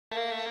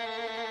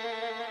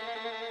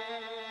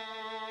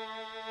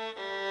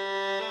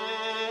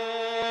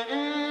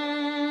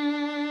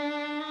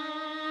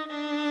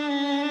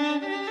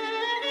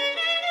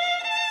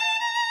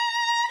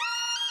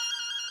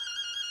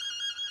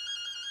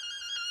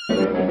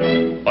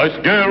I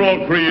scare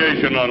all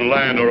creation on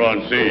land or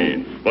on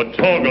sea. But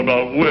talk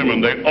about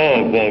women, they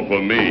all fall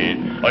for me.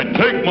 I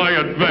take my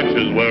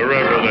adventures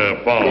wherever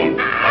they're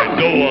found. I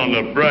don't want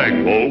to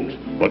brag, folks,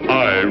 but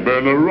I've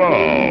been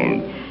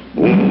around.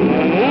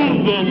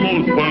 Who's the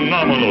most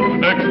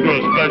phenomenal,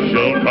 extra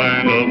special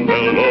kind of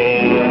fellow?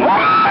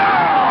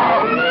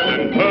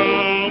 And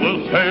tell the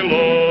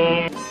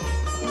sailor.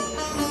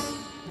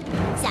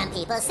 Some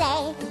people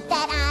say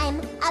that I'm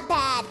a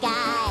bad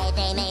guy.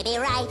 They may be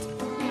right.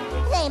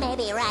 They may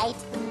be right.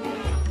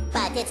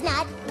 But it's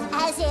not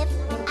as if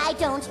I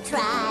don't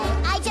try.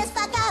 I just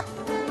fuck up,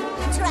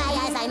 try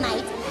as I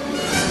might.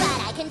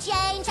 But I can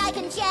change, I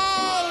can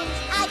change.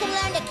 I can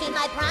learn to keep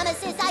my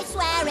promises, I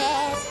swear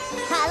it.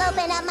 I'll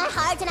open up my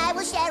heart and I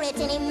will share it.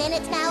 Any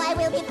minute now I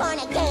will be born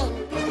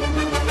again.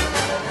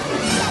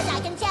 Yes, I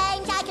can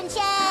change, I can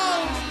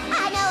change.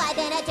 I know I've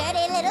been a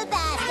dirty little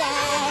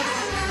bastard.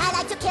 I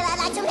like to kill, I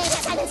like to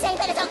hate. I'm insane,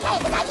 but it's okay,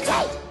 because I can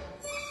change.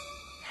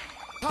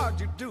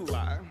 How'd you do,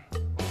 I?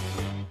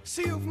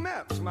 See, you've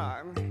met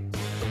my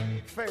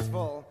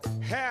faithful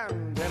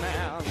hand in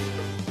hand.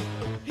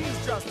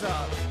 He's just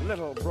a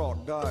little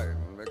brought down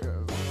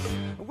because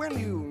when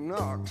you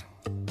knocked,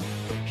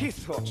 he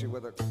thought you were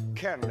the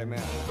candy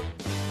man.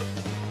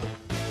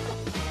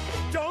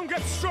 Don't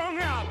get strung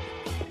out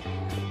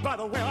by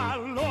the way I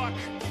look.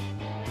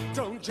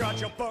 Don't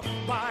judge a book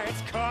by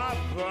its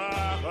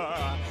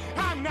cover.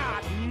 I'm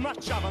not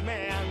much of a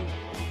man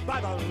by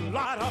the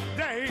light of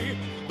day,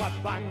 but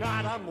by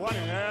night I'm one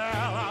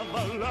hell of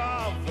a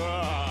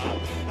lover.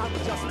 I'm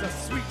just a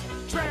sweet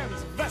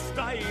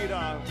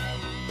transvestite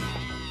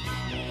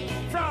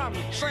from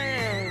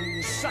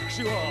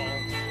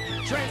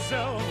transsexual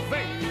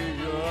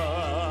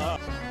Transylvania.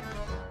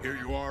 Here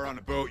you are on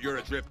a boat, you're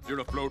adrift, you're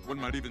afloat, one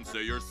might even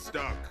say you're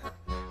stuck.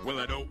 Well,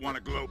 I don't want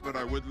to gloat, but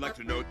I would like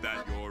to note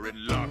that you're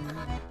in luck.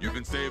 You've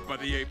been saved by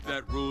the ape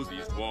that rules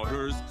these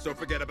waters, so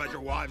forget about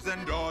your wives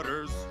and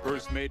daughters.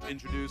 First mate,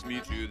 introduce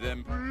me to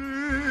them,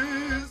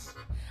 please.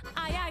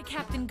 Aye, aye,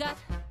 Captain Gut.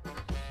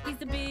 He's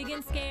the big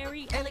and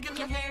scary, elegant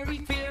and hairy,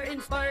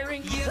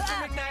 fear-inspiring,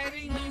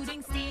 igniting,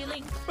 looting,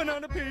 stealing, but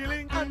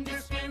unappealing,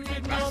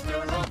 undisputed master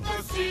of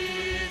the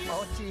seas.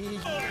 Oh, gee.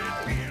 Oh,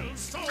 it feels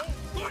so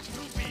good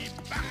to be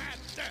bad,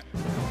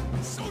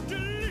 so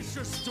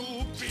delicious to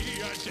be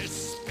a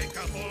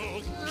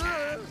despicable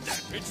cat.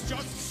 It's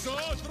just so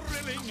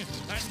thrilling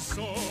and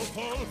so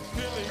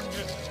fulfilling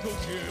to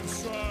give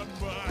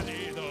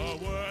somebody the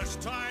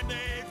worst time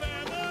they've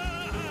ever had.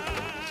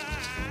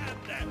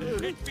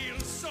 It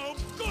feels so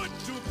good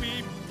to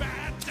be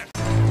bad.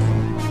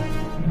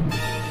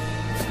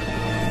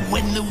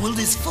 When the world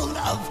is full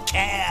of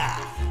care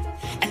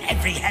and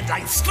every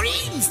headline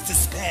screams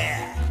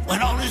despair,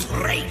 when all is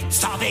rape,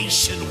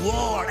 starvation,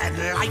 war, and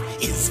life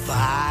is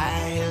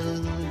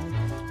vile,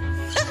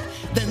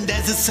 then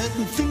there's a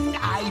certain thing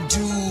I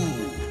do,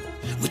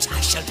 which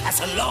I shall pass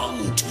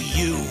along to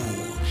you,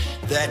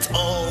 that's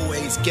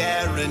always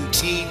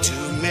guaranteed to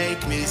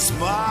make me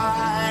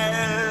smile.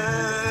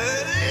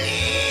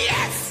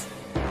 Yes!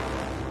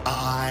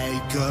 I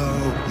go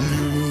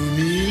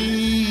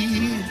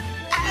loony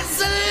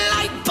as a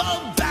light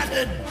bulb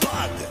battered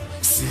bug.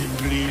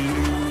 Simply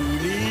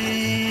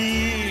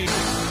loony.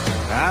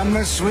 I'm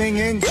a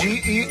swinging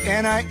Genie.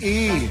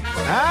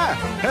 Ah,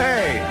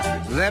 hey,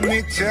 let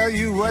me tell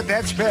you what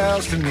that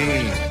spells to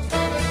me.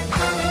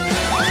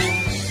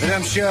 That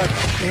I'm shut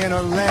in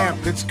a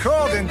lamp that's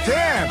cold and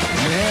damp.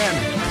 Man,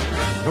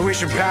 I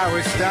wish your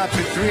power stopped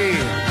at 3.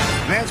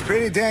 That's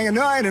pretty dang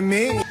annoying to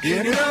me.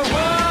 Give me the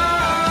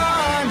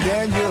one,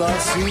 then you'll all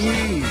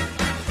see.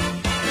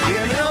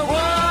 Give me the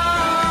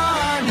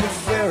one, the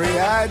fairy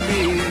I'd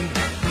be.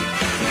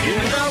 Give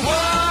me the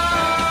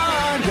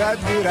one, that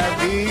would I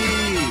be.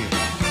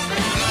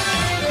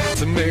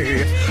 To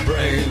me,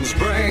 brains,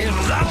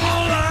 I'm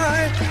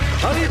alright.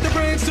 I need the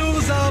brains to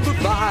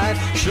zombified.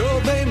 Sure,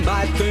 they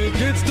might think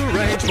it's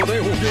deranged, but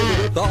they won't give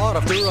it a thought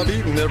after I've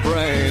eaten their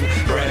brain.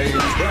 Brains,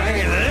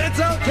 it's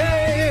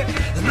okay.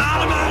 It's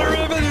not a matter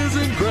if it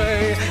isn't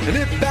gray. And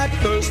if at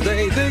first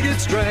they think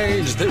it's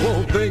strange, they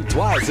won't think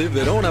twice if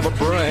they don't have a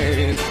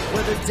brain.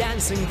 Whether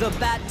dancing the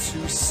bat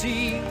to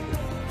see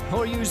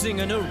or using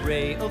an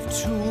array of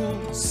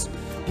tools,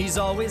 he's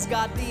always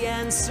got the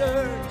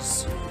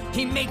answers.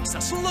 He makes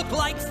us look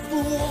like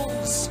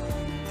fools.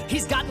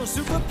 He's got no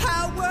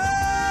superpowers.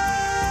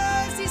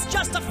 He's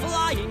just a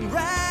flying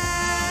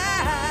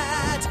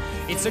rat.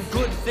 It's a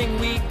good thing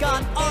we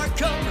got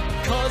Arkham,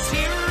 'cause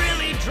he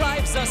really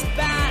drives us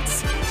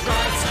bats.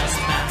 Drives us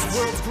bats.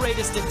 World's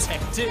greatest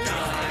detective.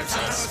 Drives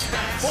us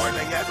bats.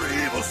 Foiling every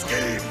evil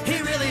scheme. He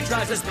really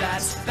drives us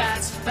bats,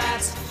 bats,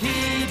 bats.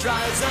 He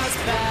drives us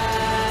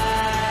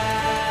bats.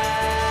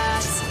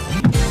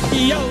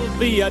 You'll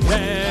be a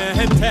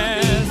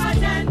dentist.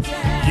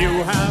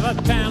 You have a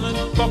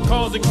talent for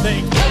causing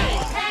things.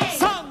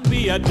 Son,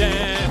 be a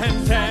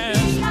dentist.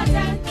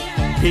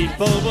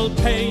 People will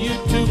pay you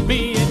to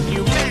be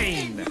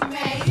inhumane.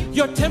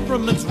 Your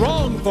temperament's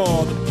wrong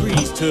for the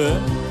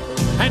priesthood,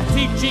 and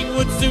teaching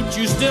would suit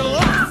you still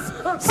less.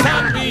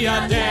 Son, be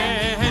a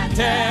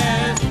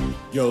dentist.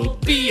 you'll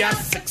be a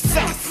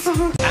success.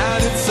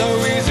 And it's so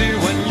easy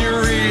when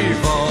you're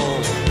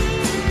evil.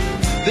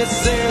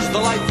 This is the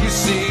life you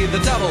see. The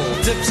devil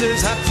tips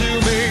his hat to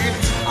me.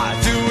 I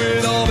do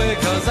it all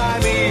because